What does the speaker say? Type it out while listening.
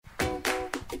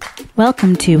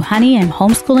Welcome to Honey, I'm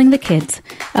Homeschooling the Kids,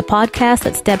 a podcast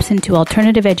that steps into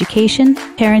alternative education,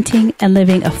 parenting, and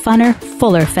living a funner,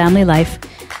 fuller family life.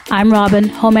 I'm Robin,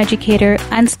 home educator,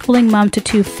 unschooling mom to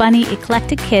two funny,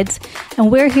 eclectic kids, and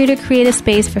we're here to create a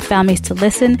space for families to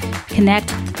listen,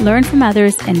 connect, learn from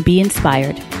others, and be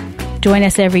inspired. Join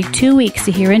us every 2 weeks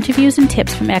to hear interviews and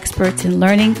tips from experts in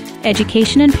learning,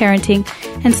 education, and parenting,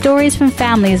 and stories from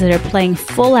families that are playing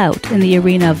full out in the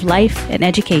arena of life and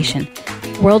education.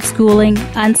 World schooling,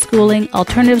 unschooling,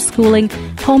 alternative schooling,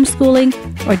 homeschooling,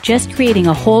 or just creating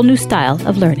a whole new style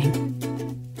of learning.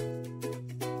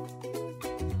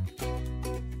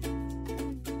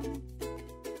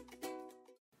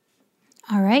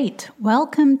 All right,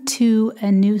 welcome to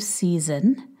a new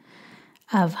season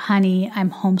of Honey, I'm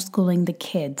Homeschooling the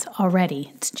Kids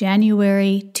already. It's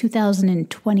January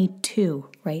 2022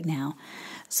 right now.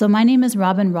 So my name is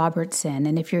Robin Robertson,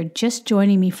 and if you're just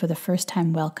joining me for the first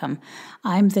time, welcome.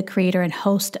 I'm the creator and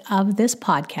host of this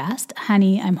podcast,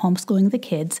 Honey, I'm Homeschooling the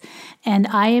Kids, and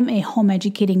I am a home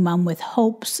educating mom with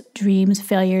hopes, dreams,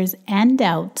 failures, and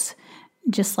doubts,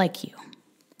 just like you.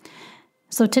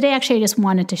 So today, actually, I just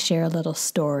wanted to share a little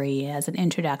story as an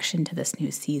introduction to this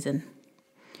new season.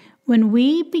 When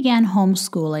we began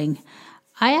homeschooling,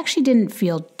 I actually didn't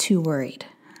feel too worried,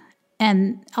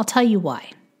 and I'll tell you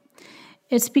why.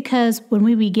 It's because when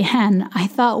we began, I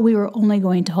thought we were only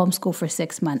going to homeschool for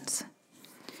 6 months.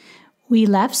 We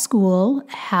left school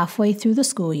halfway through the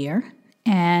school year,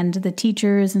 and the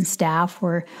teachers and staff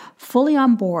were fully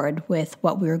on board with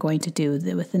what we were going to do,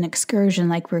 with an excursion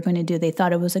like we were going to do. They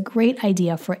thought it was a great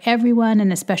idea for everyone,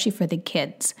 and especially for the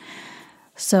kids.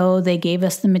 So they gave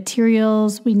us the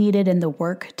materials we needed and the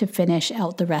work to finish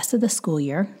out the rest of the school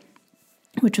year,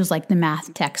 which was like the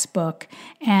math textbook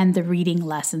and the reading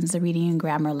lessons, the reading and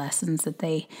grammar lessons that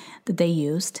they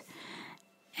used.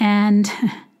 And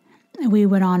we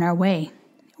went on our way.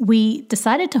 We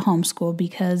decided to homeschool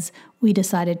because we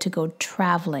decided to go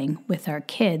traveling with our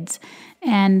kids,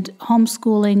 and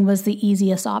homeschooling was the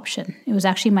easiest option. It was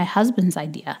actually my husband's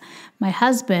idea. My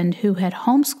husband, who had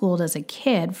homeschooled as a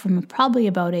kid from probably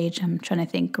about age, I'm trying to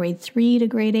think, grade 3 to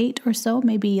grade 8 or so,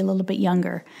 maybe a little bit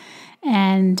younger.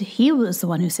 And he was the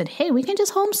one who said, hey, we can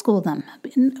just homeschool them.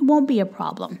 It won't be a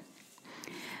problem.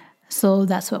 So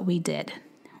that's what we did.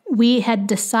 We had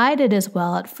decided as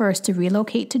well at first to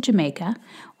relocate to Jamaica,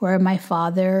 where my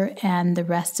father and the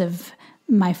rest of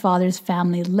my father's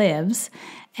family lives.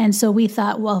 And so we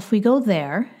thought, well, if we go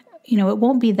there, it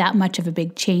won't be that much of a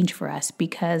big change for us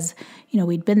because,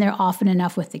 we'd been there often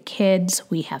enough with the kids.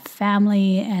 We have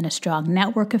family and a strong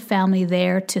network of family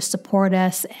there to support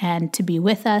us and to be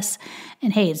with us.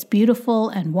 And hey, it's beautiful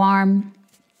and warm.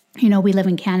 We live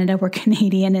in Canada, we're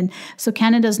Canadian, and so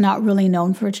Canada's not really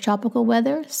known for its tropical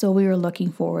weather. So we were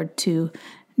looking forward to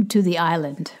the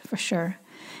island for sure.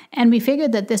 And we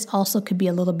figured that this also could be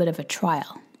a little bit of a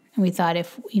trial. And we thought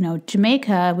if,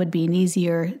 Jamaica would be an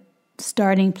easier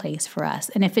starting place for us.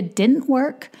 And if it didn't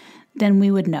work, then we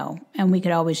would know. And we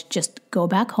could always just go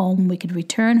back home. We could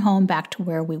return home back to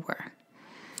where we were.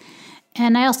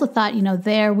 And I also thought,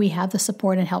 there we have the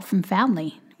support and help from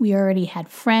family. We already had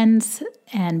friends,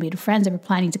 and we had friends that were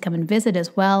planning to come and visit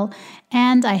as well.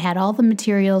 And I had all the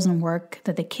materials and work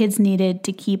that the kids needed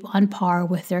to keep on par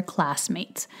with their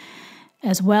classmates.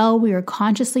 As well, we were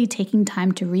consciously taking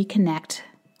time to reconnect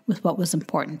with what was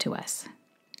important to us,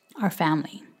 our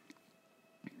family.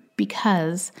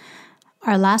 Because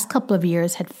our last couple of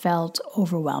years had felt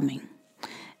overwhelming.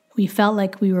 We felt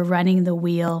like we were running the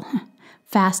wheel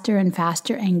faster and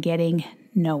faster and getting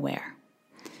nowhere.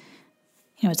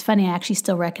 It's funny, I actually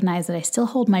still recognize that I still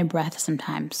hold my breath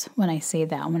sometimes when I say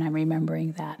that, when I'm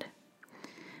remembering that.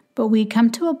 But we come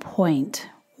to a point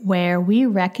where we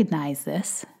recognize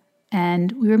this,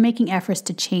 and we were making efforts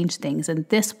to change things. And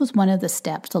this was one of the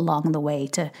steps along the way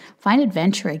to find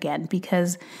adventure again,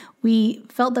 because we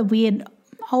felt that we had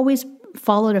always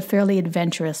followed a fairly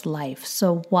adventurous life.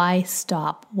 So why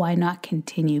stop? Why not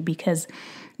continue? Because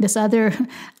this other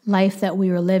life that we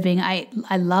were living, I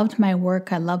loved my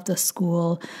work. I loved the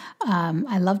school.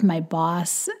 I loved my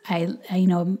boss.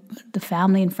 The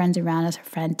family and friends around us are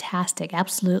fantastic,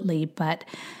 absolutely. But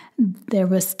there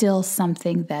was still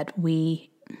something that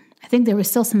I think there were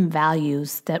still some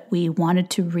values that we wanted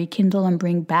to rekindle and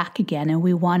bring back again. And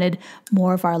we wanted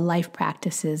more of our life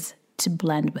practices to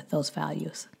blend with those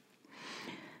values.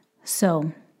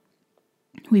 So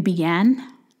we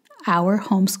began our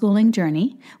homeschooling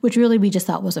journey, which really we just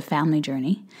thought was a family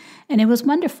journey. And it was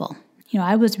wonderful.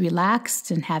 I was relaxed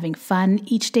and having fun.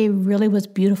 Each day really was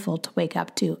beautiful to wake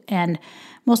up to. And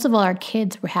most of all, our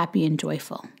kids were happy and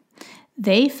joyful.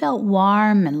 They felt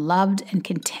warm and loved and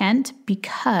content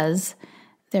because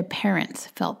their parents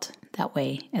felt that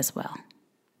way as well.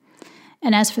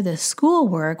 And as for the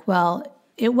schoolwork, well,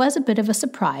 it was a bit of a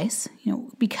surprise,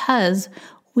 because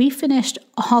we finished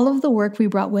all of the work we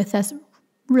brought with us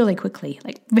really quickly,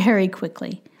 like very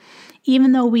quickly,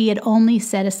 even though we had only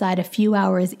set aside a few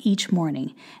hours each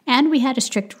morning. And we had a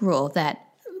strict rule that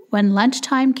when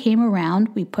lunchtime came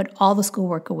around, we put all the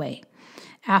schoolwork away.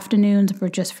 Afternoons were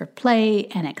just for play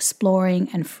and exploring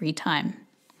and free time.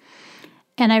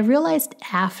 And I realized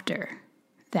after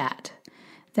that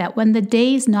when the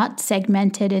day's not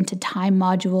segmented into time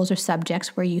modules or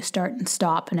subjects where you start and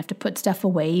stop and have to put stuff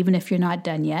away even if you're not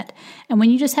done yet, and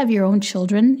when you just have your own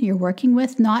children you're working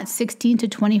with, not 16 to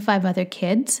 25 other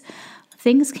kids,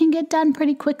 things can get done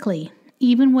pretty quickly,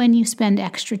 even when you spend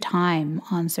extra time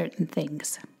on certain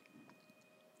things.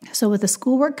 So with the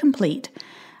schoolwork complete,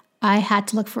 I had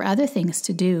to look for other things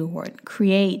to do or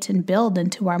create and build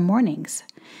into our mornings.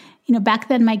 Back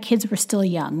then my kids were still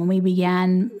young. When we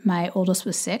began, my oldest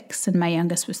was 6 and my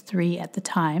youngest was 3 at the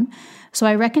time. So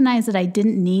I recognized that I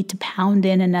didn't need to pound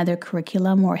in another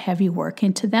curriculum or heavy work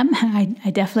into them.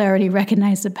 I definitely already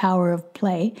recognized the power of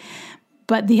play.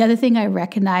 But the other thing I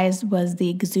recognized was the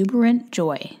exuberant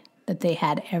joy that they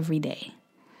had every day.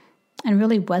 And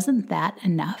really, wasn't that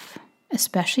enough,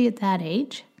 especially at that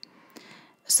age?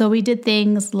 So we did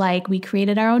things like we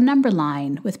created our own number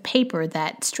line with paper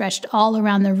that stretched all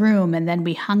around the room, and then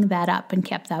we hung that up and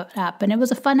kept that up. And it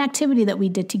was a fun activity that we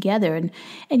did together. And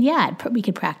we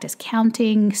could practice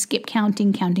counting, skip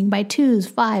counting, counting by 2s,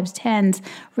 5s, 10s,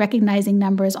 recognizing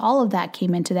numbers. All of that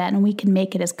came into that, and we could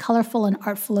make it as colorful and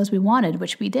artful as we wanted,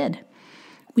 which we did.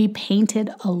 We painted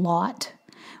a lot.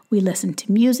 We listened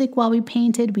to music while we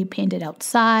painted. We painted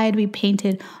outside. We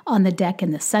painted on the deck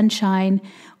in the sunshine.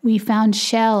 We found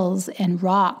shells and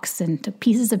rocks and took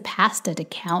pieces of pasta to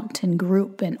count and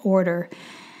group and order.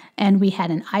 And we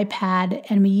had an iPad,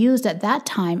 and we used at that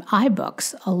time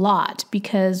iBooks a lot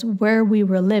because where we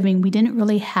were living, we didn't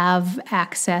really have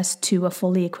access to a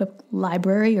fully equipped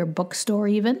library or bookstore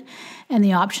even, and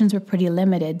the options were pretty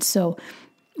limited. So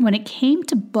when it came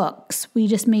to books, we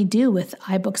just made do with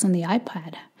iBooks on the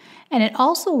iPad. And it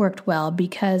also worked well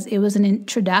because it was an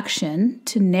introduction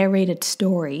to narrated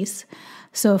stories.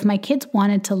 So if my kids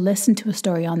wanted to listen to a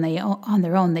story on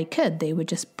their own, they could. They would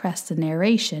just press the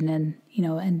narration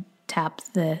and tap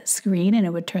the screen and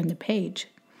it would turn the page.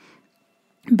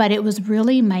 But it was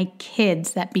really my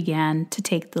kids that began to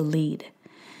take the lead.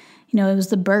 It was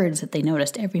the birds that they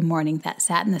noticed every morning that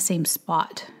sat in the same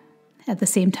spot at the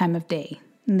same time of day.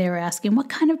 And they were asking, what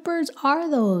kind of birds are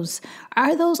those?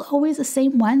 Are those always the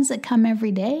same ones that come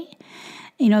every day?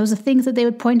 It was the things that they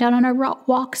would point out on our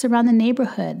walks around the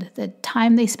neighborhood, the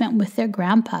time they spent with their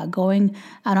grandpa, going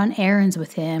out on errands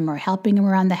with him or helping him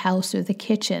around the house or the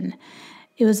kitchen.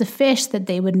 It was a fish that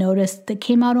they would notice that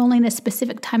came out only in a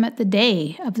specific time of the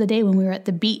day when we were at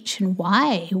the beach. And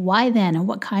why? Why then? And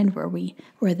what kind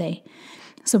were they?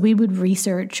 So we would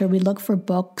research or we'd look for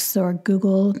books or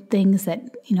Google things that,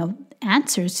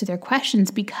 answers to their questions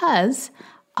because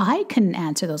I couldn't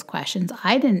answer those questions.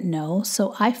 I didn't know,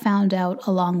 so I found out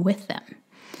along with them.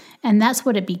 And that's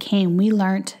what it became. We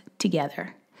learned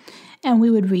together. And we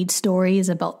would read stories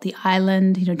about the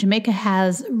island. Jamaica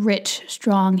has rich,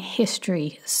 strong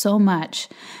history, so much.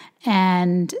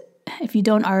 And if you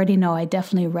don't already know, I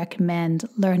definitely recommend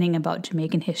learning about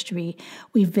Jamaican history.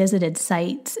 We visited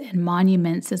sites and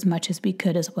monuments as much as we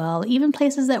could as well, even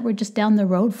places that were just down the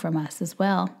road from us as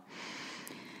well.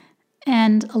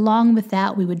 And along with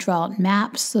that, we would draw out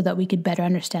maps so that we could better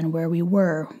understand where we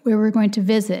were going to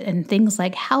visit, and things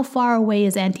like how far away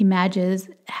is Auntie Madge's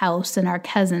house and our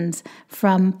cousins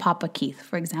from Papa Keith,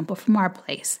 for example, from our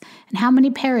place, and how many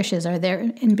parishes are there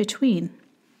in between.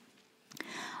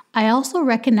 I also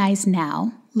recognize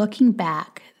now, looking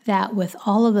back, that with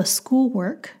all of the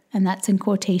schoolwork, and that's in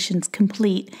quotations,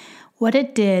 complete, what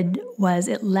it did was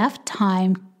it left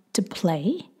time to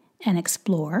play and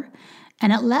explore,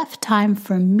 and it left time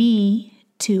for me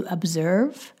to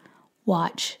observe,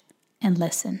 watch, and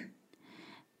listen.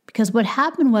 Because what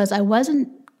happened was I wasn't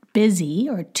busy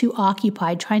or too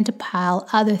occupied trying to pile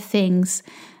other things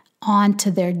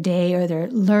onto their day or their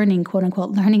learning, quote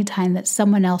unquote, learning time that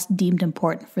someone else deemed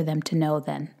important for them to know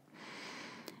then.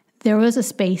 There was a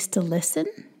space to listen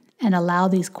and allow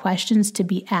these questions to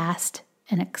be asked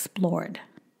and explored.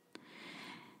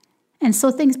 And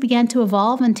so things began to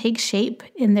evolve and take shape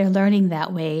in their learning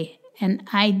that way. And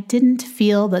I didn't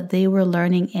feel that they were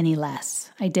learning any less.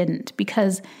 I didn't,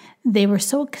 because they were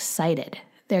so excited.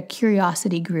 Their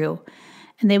curiosity grew.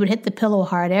 And they would hit the pillow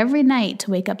hard every night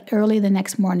to wake up early the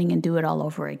next morning and do it all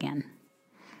over again.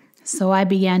 So I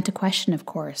began to question, of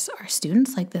course, are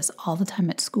students like this all the time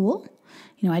at school?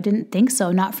 I didn't think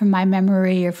so, not from my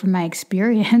memory or from my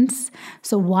experience.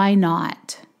 So why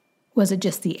not? Was it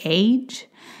just the age?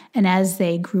 And as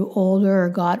they grew older or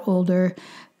got older,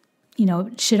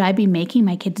 should I be making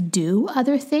my kids do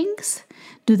other things?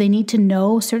 Do they need to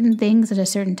know certain things at a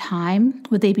certain time?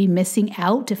 Would they be missing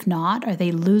out? If not, are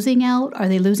they losing out? Are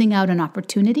they losing out on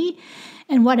opportunity?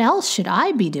 And what else should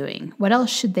I be doing? What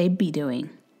else should they be doing?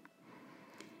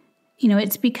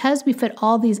 It's because we put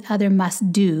all these other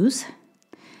must-dos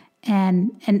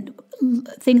and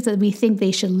things that we think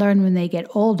they should learn when they get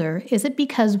older. Is it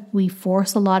because we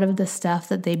force a lot of the stuff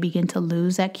that they begin to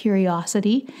lose that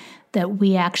curiosity, that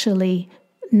we actually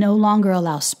no longer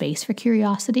allow space for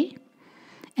curiosity?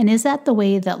 And is that the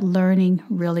way that learning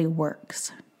really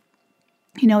works?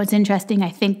 It's interesting. I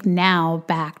think now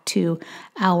back to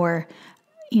our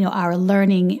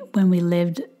learning when we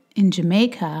lived in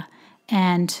Jamaica,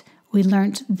 and we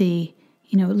learned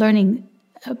learning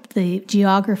the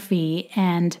geography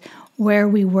and where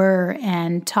we were,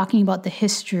 and talking about the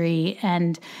history,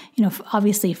 and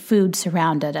obviously food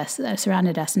surrounded us,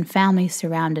 and families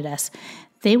surrounded us.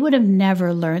 They would have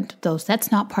never learned those.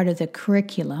 That's not part of the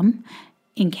curriculum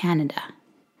in Canada.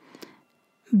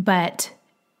 But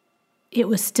it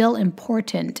was still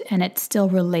important, and it's still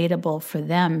relatable for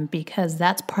them because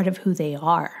that's part of who they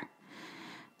are.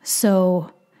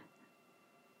 So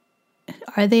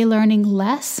are they learning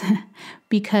less?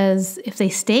 Because if they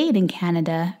stayed in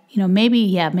Canada,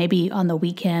 maybe on the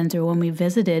weekends or when we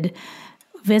visited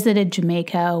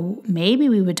Jamaica, maybe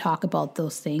we would talk about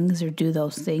those things or do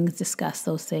those things, discuss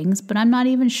those things, but I'm not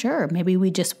even sure. Maybe we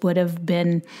just would have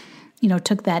been,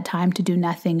 took that time to do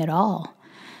nothing at all.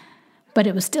 But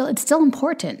it's still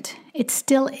important. It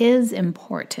still is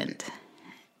important.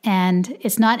 And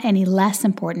it's not any less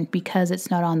important because it's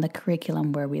not on the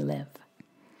curriculum where we live.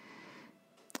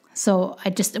 So I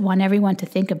just want everyone to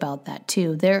think about that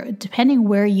too. Depending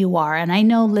where you are, and I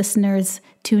know listeners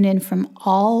tune in from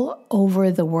all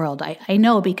over the world. I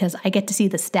know because I get to see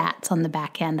the stats on the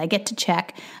back end. I get to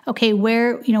check, okay,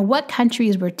 what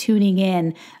countries were tuning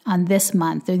in on this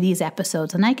month or these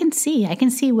episodes. And I can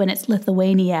see when it's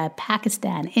Lithuania,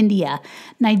 Pakistan, India,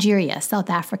 Nigeria, South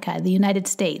Africa, the United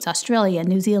States, Australia,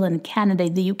 New Zealand, Canada,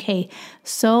 the UK,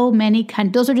 so many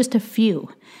countries. Those are just a few.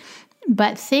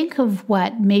 But think of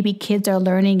what maybe kids are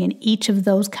learning in each of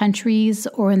those countries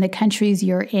or in the country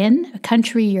you're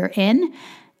in,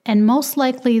 and most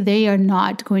likely they are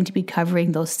not going to be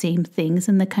covering those same things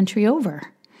in the country over.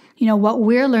 What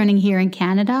we're learning here in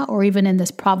Canada or even in this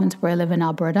province where I live in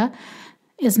Alberta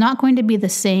is not going to be the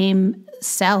same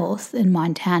south in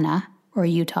Montana or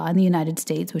Utah in the United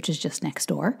States, which is just next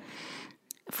door.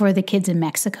 For the kids in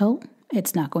Mexico,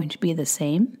 it's not going to be the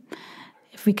same.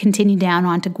 If we continue down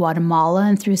onto Guatemala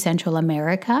and through Central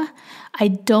America, I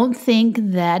don't think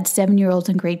that 7-year-olds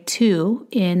in grade 2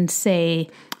 in, say,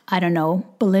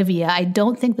 Bolivia, I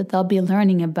don't think that they'll be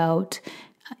learning about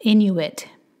Inuit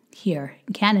here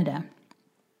in Canada.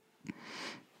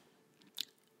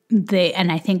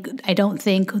 I don't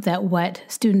think that what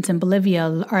students in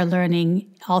Bolivia are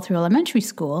learning all through elementary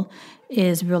school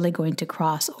is really going to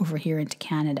cross over here into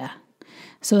Canada.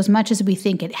 So as much as we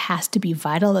think it has to be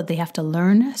vital that they have to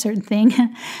learn a certain thing,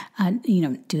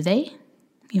 do they?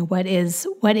 What is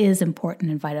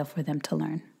important and vital for them to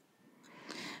learn?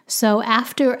 So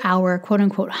after our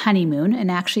quote-unquote honeymoon, and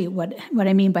actually what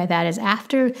I mean by that is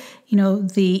after,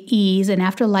 the ease and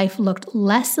after life looked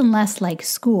less and less like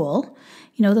school,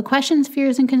 the questions,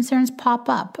 fears, and concerns pop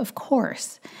up, of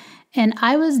course. And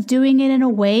I was doing it in a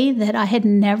way that I had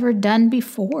never done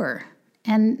before.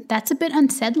 And that's a bit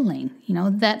unsettling,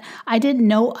 that I didn't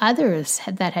know others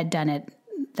that had done it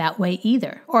that way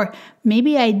either. Or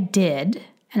maybe I did,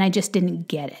 and I just didn't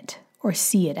get it or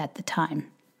see it at the time.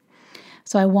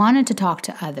 So I wanted to talk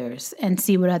to others and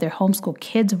see what other homeschool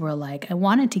kids were like. I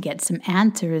wanted to get some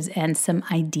answers and some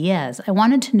ideas. I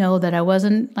wanted to know that I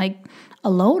wasn't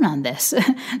alone on this,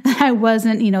 that I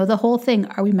wasn't, the whole thing.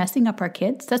 Are we messing up our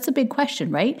kids? That's a big question,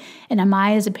 right? And am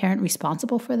I as a parent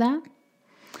responsible for that?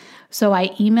 So I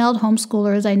emailed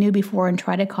homeschoolers I knew before and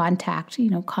tried to contact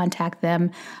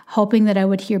them, hoping that I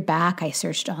would hear back. I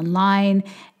searched online.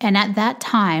 And at that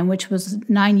time, which was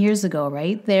 9 years ago,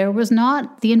 right, there was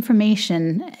not the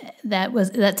information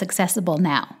that's accessible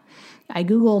now. I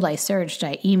Googled, I searched,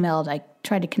 I emailed, I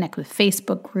tried to connect with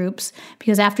Facebook groups,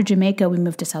 because after Jamaica, we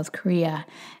moved to South Korea.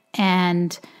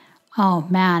 And oh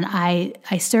man, I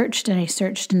searched and I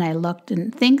searched and I looked,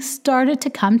 and things started to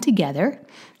come together.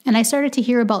 And I started to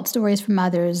hear about stories from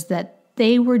others that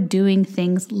they were doing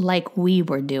things like we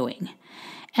were doing.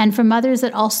 and from others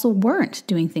that also weren't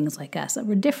doing things like us, that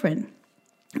were different.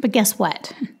 But guess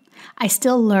what? I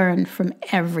still learn from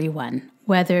everyone,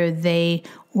 whether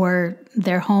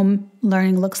their home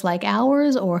learning looks like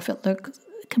ours or if it looks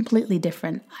completely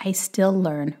different. I still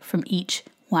learn from each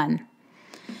one.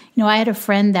 I had a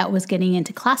friend that was getting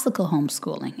into classical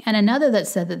homeschooling and another that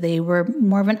said that they were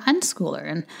more of an unschooler.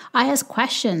 And I asked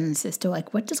questions as to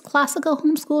what does classical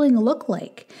homeschooling look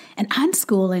like? And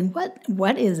unschooling,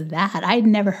 what is that? I'd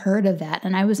never heard of that.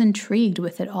 And I was intrigued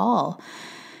with it all.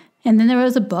 And then there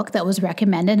was a book that was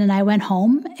recommended and I went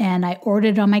home and I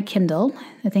ordered it on my Kindle.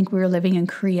 I think we were living in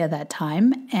Korea that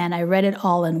time. And I read it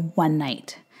all in one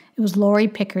night. It was Laurie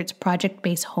Pickert's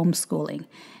Project-Based Homeschooling.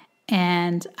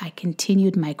 And I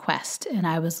continued my quest. And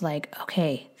I was like,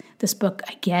 okay, this book,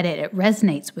 I get it. It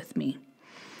resonates with me.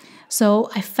 So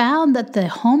I found that the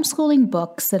homeschooling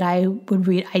books that I would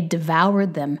read, I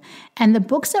devoured them. And the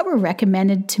books that were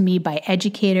recommended to me by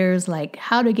educators, like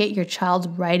how to get your child's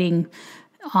writing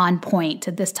on point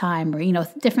at this time, or,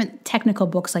 different technical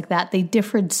books like that, they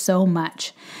differed so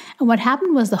much. And what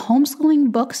happened was the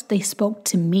homeschooling books, they spoke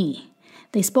to me.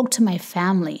 They spoke to my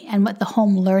family and what the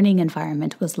home learning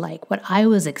environment was like, what I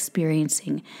was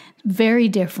experiencing, very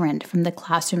different from the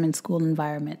classroom and school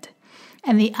environment.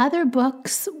 And the other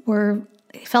books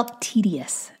felt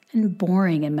tedious and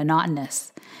boring and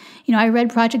monotonous. I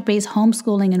read Project-Based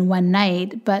Homeschooling in one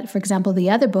night, but for example, the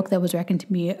other book that was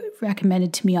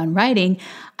recommended to me on writing,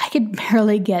 I could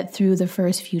barely get through the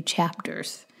first few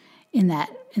chapters in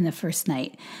the first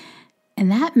night.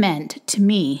 And that meant to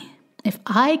me, if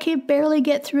I could barely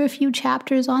get through a few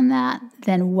chapters on that,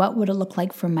 then what would it look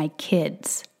like for my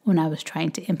kids when I was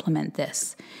trying to implement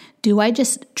this? Do I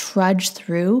just trudge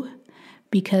through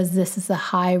because this is a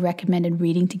high recommended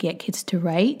reading to get kids to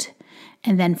write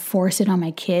and then force it on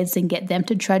my kids and get them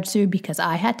to trudge through because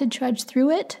I had to trudge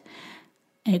through it?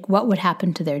 What would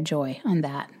happen to their joy on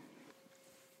that?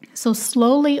 So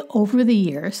slowly over the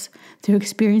years, through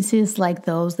experiences like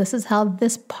those, this is how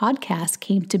this podcast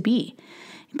came to be.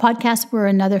 Podcasts were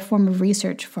another form of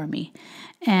research for me.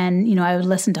 And, I would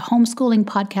listen to homeschooling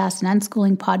podcasts and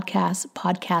unschooling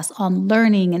podcasts on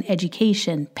learning and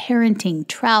education, parenting,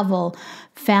 travel,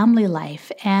 family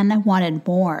life, and I wanted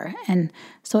more. And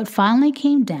so it finally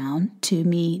came down to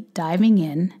me diving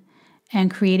in and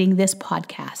creating this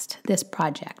podcast, this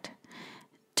project,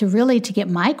 to get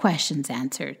my questions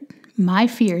answered, my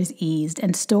fears eased,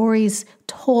 and stories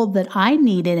told that I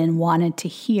needed and wanted to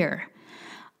hear.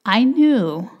 I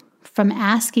knew from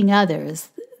asking others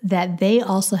that they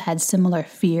also had similar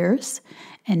fears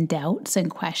and doubts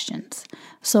and questions.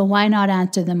 So why not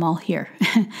answer them all here?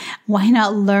 Why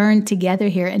not learn together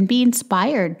here and be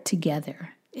inspired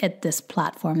together at this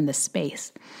platform, in this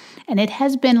space? And it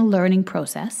has been a learning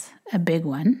process, a big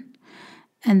one,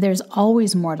 and there's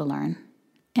always more to learn.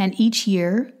 And each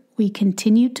year we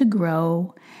continue to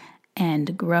grow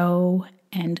and grow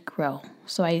and grow.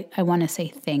 So I want to say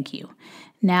thank you.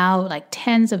 Now,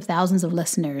 tens of thousands of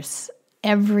listeners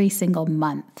every single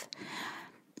month.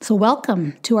 So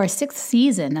welcome to our 6th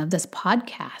season of this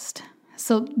podcast.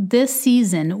 So this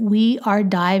season, we are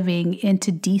diving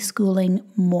into deschooling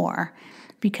more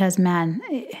because, man,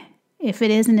 if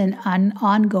it isn't an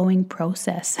ongoing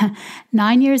process,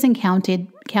 9 years and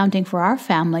counting for our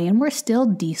family, and we're still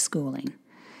deschooling.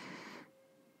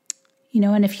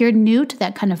 And if you're new to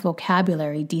that kind of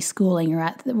vocabulary, deschooling,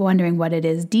 you're wondering what it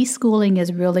is. Deschooling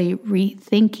is really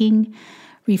rethinking,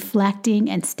 reflecting,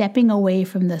 and stepping away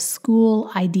from the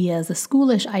schoolish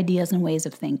ideas and ways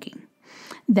of thinking.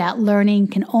 That learning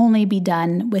can only be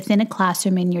done within a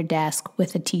classroom in your desk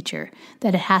with a teacher,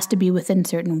 that it has to be within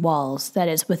certain walls, that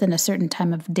it's within a certain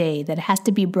time of day, that it has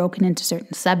to be broken into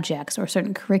certain subjects or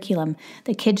certain curriculum,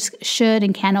 that kids should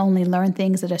and can only learn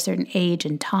things at a certain age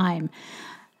and time.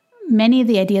 Many of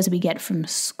the ideas we get from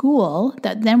school,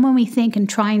 that then when we think and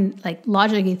try and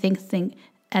logically think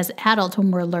as adults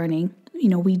when we're learning,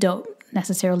 we don't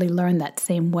necessarily learn that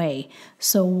same way.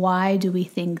 So why do we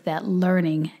think that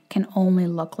learning can only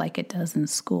look like it does in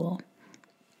school?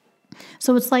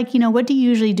 So it's what do you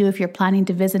usually do if you're planning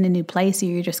to visit a new place or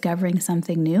you're discovering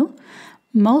something new?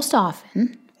 Most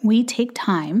often, we take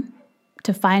time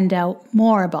to find out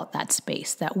more about that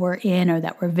space that we're in or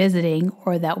that we're visiting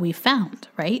or that we found,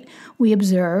 right? We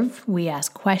observe, we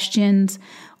ask questions,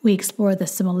 we explore the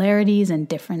similarities and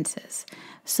differences.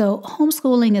 So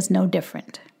homeschooling is no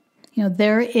different.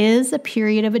 There is a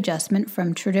period of adjustment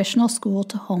from traditional school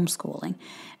to homeschooling,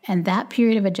 and that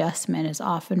period of adjustment is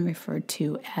often referred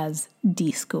to as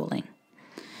deschooling.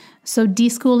 So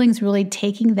deschooling is really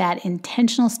taking that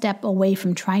intentional step away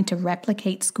from trying to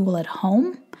replicate school at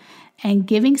home and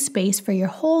giving space for your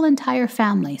whole entire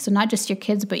family. So not just your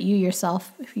kids, but you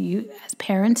yourself, you as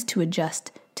parents, to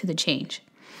adjust to the change.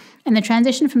 And the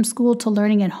transition from school to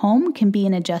learning at home can be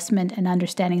an adjustment and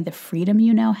understanding the freedom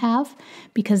you now have,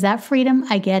 because that freedom,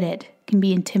 I get it, can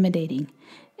be intimidating.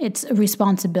 It's a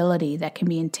responsibility that can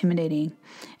be intimidating.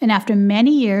 And after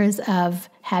many years of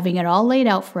having it all laid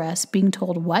out for us, being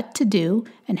told what to do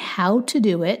and how to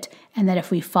do it, and that if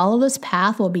we follow this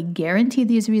path, we'll be guaranteed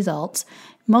these results,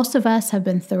 most of us have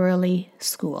been thoroughly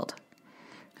schooled.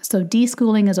 So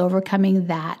deschooling is overcoming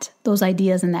those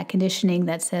ideas and that conditioning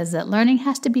that says that learning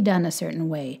has to be done a certain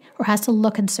way or has to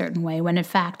look a certain way when in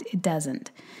fact it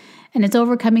doesn't. And it's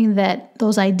overcoming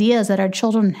those ideas that our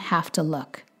children have to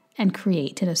look and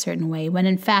create in a certain way when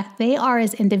in fact they are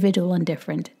as individual and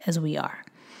different as we are.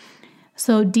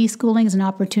 So deschooling is an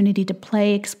opportunity to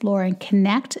play, explore, and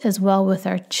connect as well with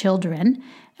our children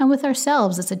and with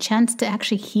ourselves. It's a chance to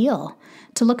actually heal,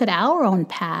 to look at our own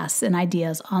paths and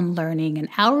ideas on learning and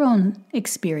our own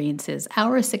experiences,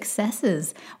 our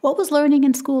successes. What was learning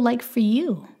in school like for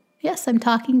you? Yes, I'm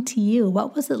talking to you.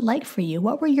 What was it like for you?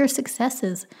 What were your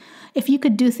successes? If you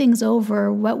could do things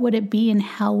over, what would it be and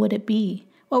how would it be?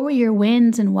 What were your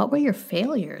wins and what were your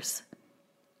failures?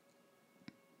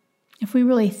 If we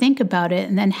really think about it,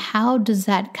 and then how does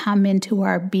that come into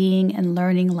our being and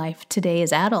learning life today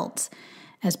as adults,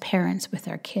 as parents with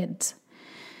our kids?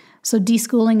 So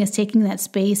deschooling is taking that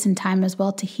space and time as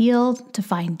well to heal, to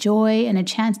find joy, and a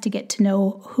chance to get to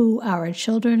know who our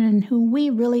children and who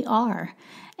we really are.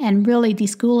 And really,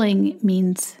 deschooling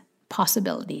means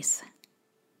possibilities.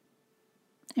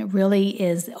 It really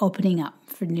is opening up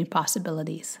for new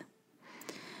possibilities.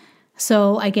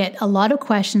 So I get a lot of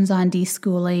questions on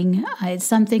deschooling. It's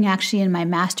something actually in my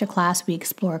masterclass we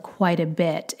explore quite a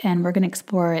bit, and we're going to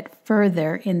explore it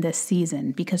further in this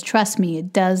season because trust me,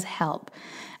 it does help.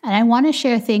 And I want to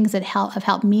share things that have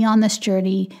helped me on this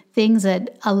journey, things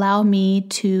that allow me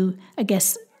to,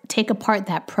 take apart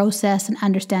that process and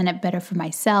understand it better for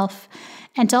myself,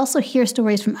 and to also hear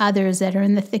stories from others that are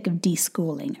in the thick of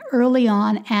deschooling, early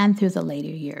on and through the later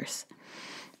years.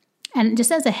 And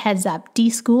just as a heads up,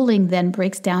 deschooling then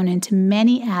breaks down into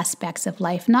many aspects of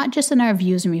life, not just in our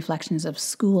views and reflections of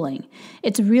schooling.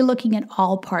 It's relooking at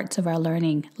all parts of our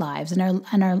learning lives and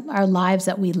our lives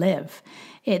that we live.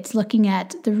 It's looking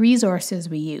at the resources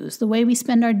we use, the way we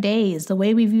spend our days, the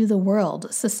way we view the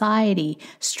world, society,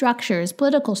 structures,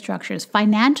 political structures,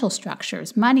 financial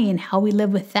structures, money and how we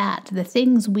live with that, the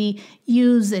things we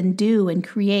use and do and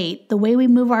create, the way we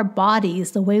move our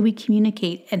bodies, the way we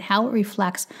communicate, and how it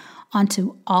reflects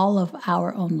onto all of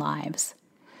our own lives.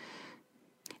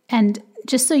 And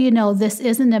just so you know, this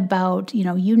isn't about,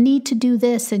 you need to do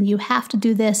this and you have to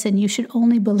do this and you should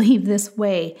only believe this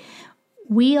way.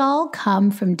 We all come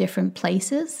from different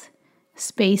places,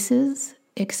 spaces,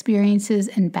 experiences,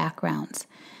 and backgrounds.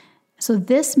 So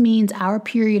this means our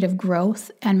period of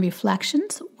growth and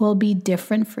reflections will be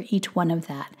different for each one of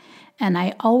that. And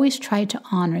I always try to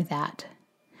honor that.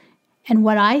 And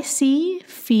what I see,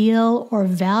 feel, or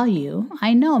value,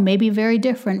 I know may be very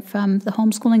different from the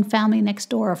homeschooling family next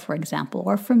door, for example,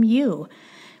 or from you.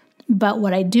 But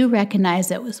what I do recognize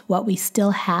that was what we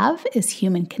still have is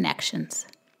human connections.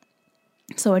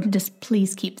 So just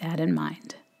please keep that in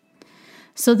mind.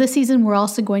 So this season, we're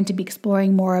also going to be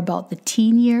exploring more about the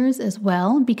teen years as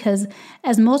well, because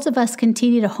as most of us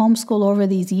continue to homeschool over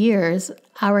these years,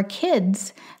 our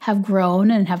kids have grown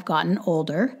and have gotten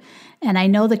older. And I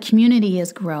know the community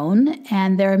has grown,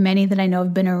 and there are many that I know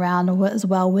have been around as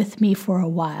well with me for a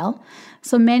while.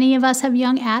 So many of us have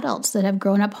young adults that have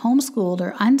grown up homeschooled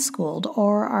or unschooled,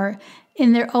 or are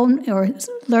in their own, or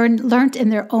learned in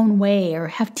their own way, or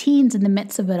have teens in the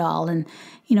midst of it all. And,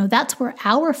 that's where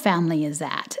our family is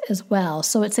at as well.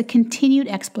 So it's a continued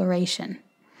exploration.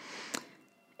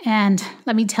 And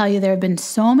let me tell you, there have been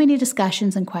so many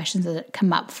discussions and questions that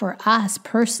come up for us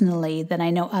personally that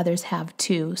I know others have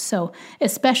too. So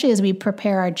especially as we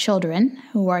prepare our children,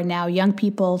 who are now young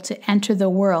people, to enter the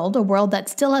world, a world that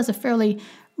still has a fairly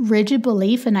rigid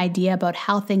belief and idea about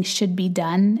how things should be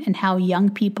done and how young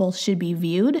people should be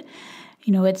viewed.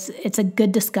 It's a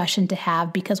good discussion to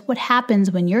have, because what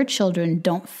happens when your children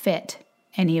don't fit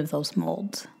any of those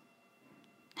molds?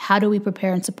 How do we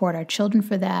prepare and support our children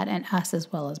for that, and us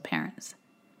as well as parents?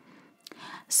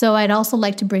 So I'd also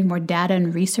like to bring more data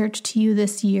and research to you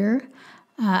this year.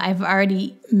 I've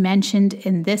already mentioned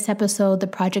in this episode the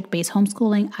project-based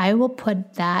homeschooling. I will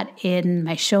put that in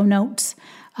my show notes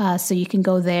so you can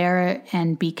go there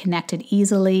and be connected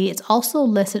easily. It's also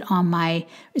listed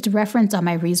it's referenced on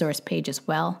my resource page as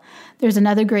well. There's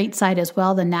another great site as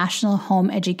well, the National Home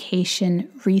Education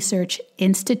Research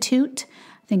Institute.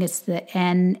 think it's the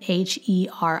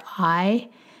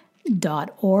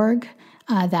NHERI.org.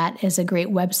 That is a great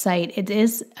website. It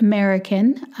is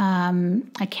American.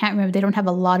 I can't remember. They don't have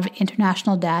a lot of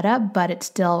international data, but it's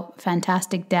still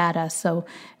fantastic data. So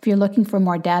if you're looking for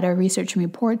more data, research, and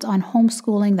reports on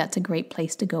homeschooling, that's a great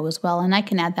place to go as well. And I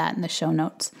can add that in the show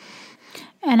notes.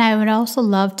 And I would also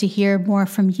love to hear more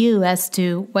from you as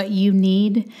to what you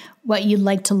need, what you'd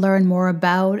like to learn more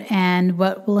about, and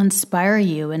what will inspire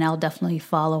you. And I'll definitely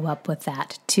follow up with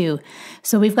that too.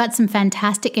 So we've got some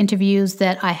fantastic interviews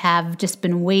that I have just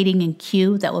been waiting in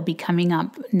queue that will be coming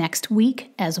up next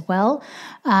week as well.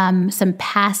 Some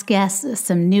past guests,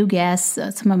 some new guests,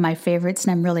 some of my favorites,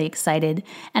 and I'm really excited.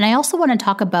 And I also want to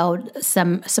talk about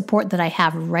some support that I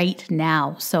have right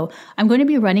now. So I'm going to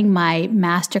be running my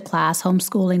masterclass,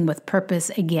 Homeschooling with Purpose,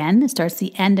 again. It starts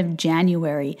the end of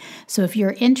January. So if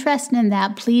you're interested in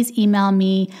that, please email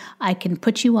me. I can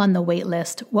put you on the wait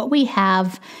list. What we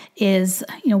have is,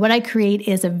 what I create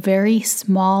is a very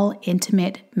small,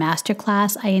 intimate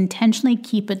masterclass. I intentionally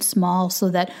keep it small so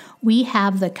that we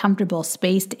have the comfortable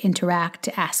space to interact,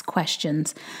 to ask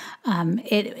questions.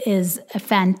 It is a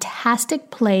fantastic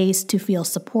place to feel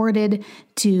supported,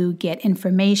 to get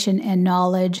information and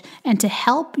knowledge, and to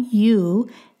help you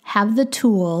have the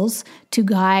tools to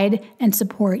guide and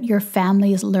support your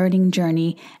family's learning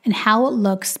journey and how it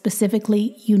looks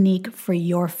specifically unique for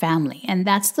your family. And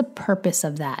that's the purpose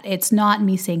of that. It's not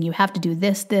me saying you have to do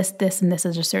this, this, this, and this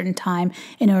at a certain time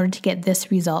in order to get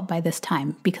this result by this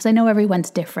time, because I know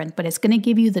everyone's different, but it's going to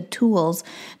give you the tools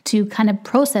to kind of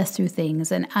process through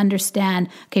things and understand,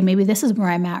 okay, maybe this is where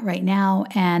I'm at right now,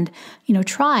 and,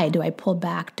 try, do I pull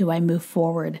back? Do I move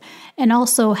forward? And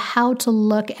also how to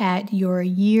look at your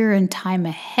year and time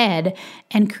ahead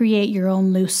and create your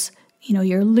own loose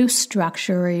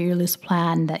structure or your loose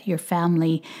plan that your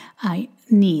family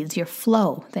needs, your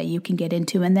flow that you can get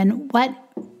into. And then what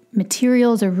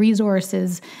materials or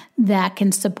resources that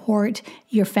can support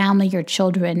your family, your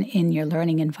children in your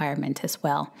learning environment as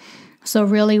well. So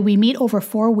really, we meet over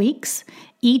 4 weeks.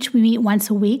 Each we meet once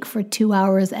a week for 2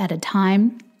 hours at a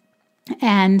time.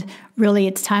 And really,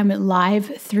 it's time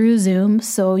live through Zoom,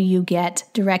 so you get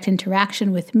direct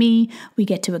interaction with me. We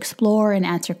get to explore and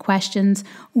answer questions.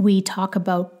 We talk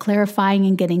about clarifying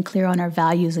and getting clear on our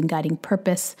values and guiding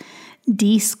purpose,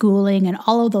 deschooling, and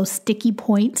all of those sticky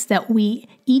points that we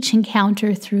each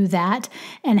encounter through that,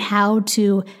 and how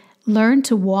to learn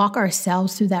to walk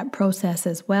ourselves through that process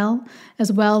as well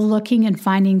looking and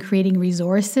finding, creating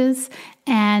resources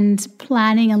and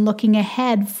planning and looking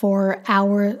ahead for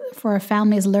our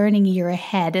family's learning year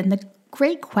ahead, and the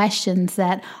great questions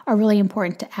that are really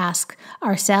important to ask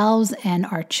ourselves and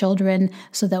our children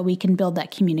so that we can build that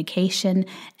communication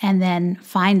and then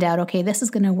find out, okay, this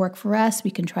is going to work for us, we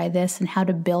can try this, and how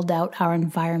to build out our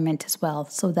environment as well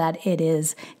so that it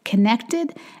is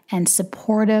connected and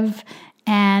supportive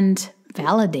and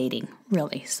validating,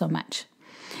 really, so much.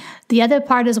 The other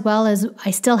part as well is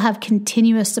I still have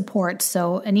continuous support.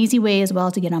 So an easy way as well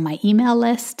to get on my email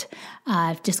list,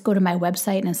 just go to my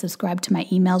website and subscribe to my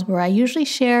emails, where I usually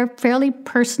share fairly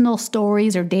personal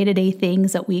stories or day-to-day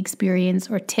things that we experience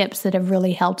or tips that have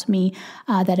really helped me,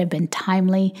 that have been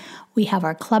timely. We have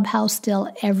our clubhouse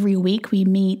still every week. We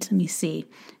meet,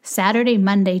 Saturday,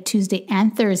 Monday, Tuesday,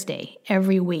 and Thursday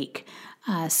every week.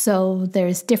 So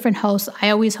there's different hosts. I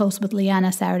always host with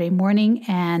Liana Saturday morning,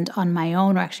 and on my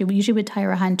own, or actually usually with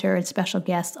Tyra Hunter and special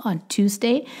guests on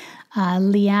Tuesday.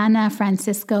 Liana,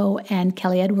 Francisco, and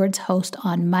Kelly Edwards host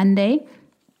on Monday,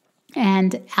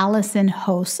 and Allison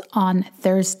hosts on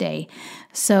Thursday.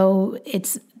 So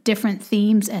it's different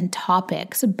themes and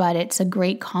topics, but it's a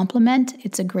great complement.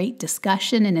 It's a great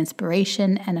discussion and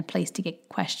inspiration and a place to get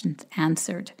questions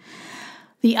answered.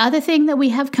 The other thing that we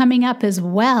have coming up as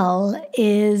well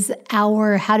is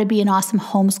our How to Be an Awesome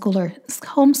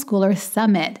Homeschooler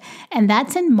Summit. And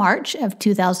that's in March of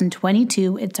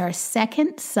 2022. It's our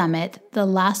second summit. The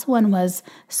last one was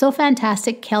so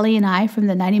fantastic. Kelly and I from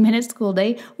the 90-Minute School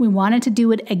Day, we wanted to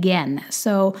do it again.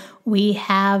 So we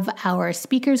have our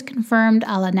speakers confirmed.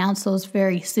 I'll announce those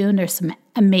very soon. There's some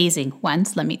amazing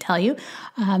ones, let me tell you,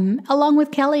 along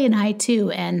with Kelly and I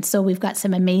too. And so we've got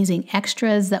some amazing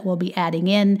extras that we'll be adding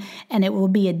in, and it will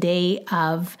be a day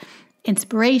of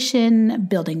inspiration,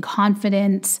 building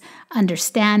confidence,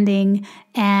 understanding,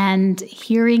 and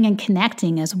hearing and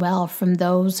connecting as well from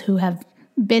those who have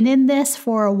been in this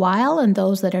for a while and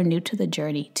those that are new to the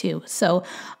journey too. So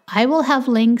I will have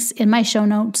links in my show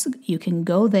notes. You can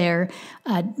go there,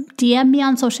 DM me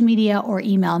on social media or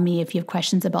email me if you have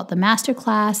questions about the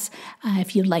masterclass,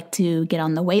 if you'd like to get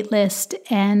on the wait list.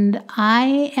 And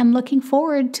I am looking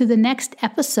forward to the next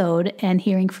episode and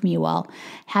hearing from you all.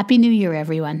 Happy New Year,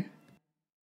 everyone.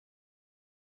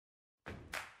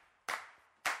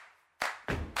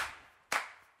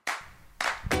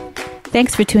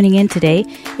 Thanks for tuning in today.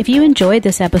 If you enjoyed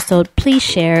this episode, please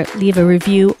share, leave a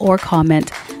review or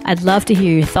comment. I'd love to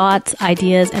hear your thoughts,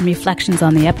 ideas, and reflections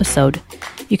on the episode.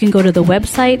 You can go to the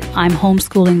website,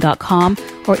 imhomeschooling.com,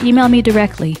 or email me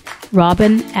directly,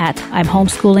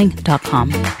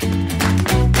 robin@imhomeschooling.com.